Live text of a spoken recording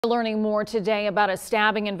Learning more today about a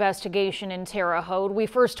stabbing investigation in Terre Haute. We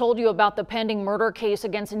first told you about the pending murder case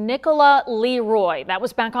against Nicola Leroy. That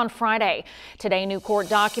was back on Friday. Today, new court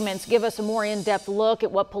documents give us a more in-depth look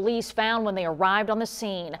at what police found when they arrived on the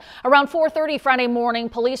scene. Around 4:30 Friday morning,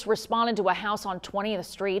 police responded to a house on 20th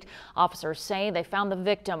Street. Officers say they found the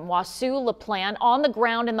victim, Wasu LaPlante, on the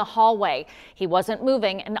ground in the hallway. He wasn't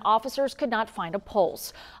moving and officers could not find a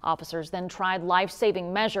pulse. Officers then tried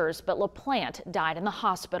life-saving measures, but LaPlante died in the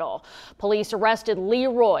hospital. Police arrested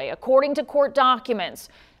Leroy. According to court documents,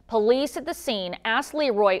 police at the scene asked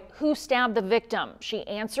Leroy who stabbed the victim. She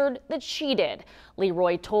answered that she did.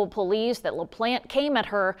 Leroy told police that LaPlante came at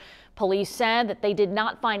her. Police said that they did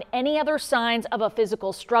not find any other signs of a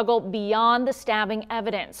physical struggle beyond the stabbing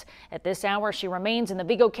evidence. At this hour, she remains in the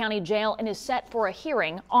Vigo County Jail and is set for a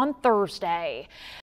hearing on Thursday.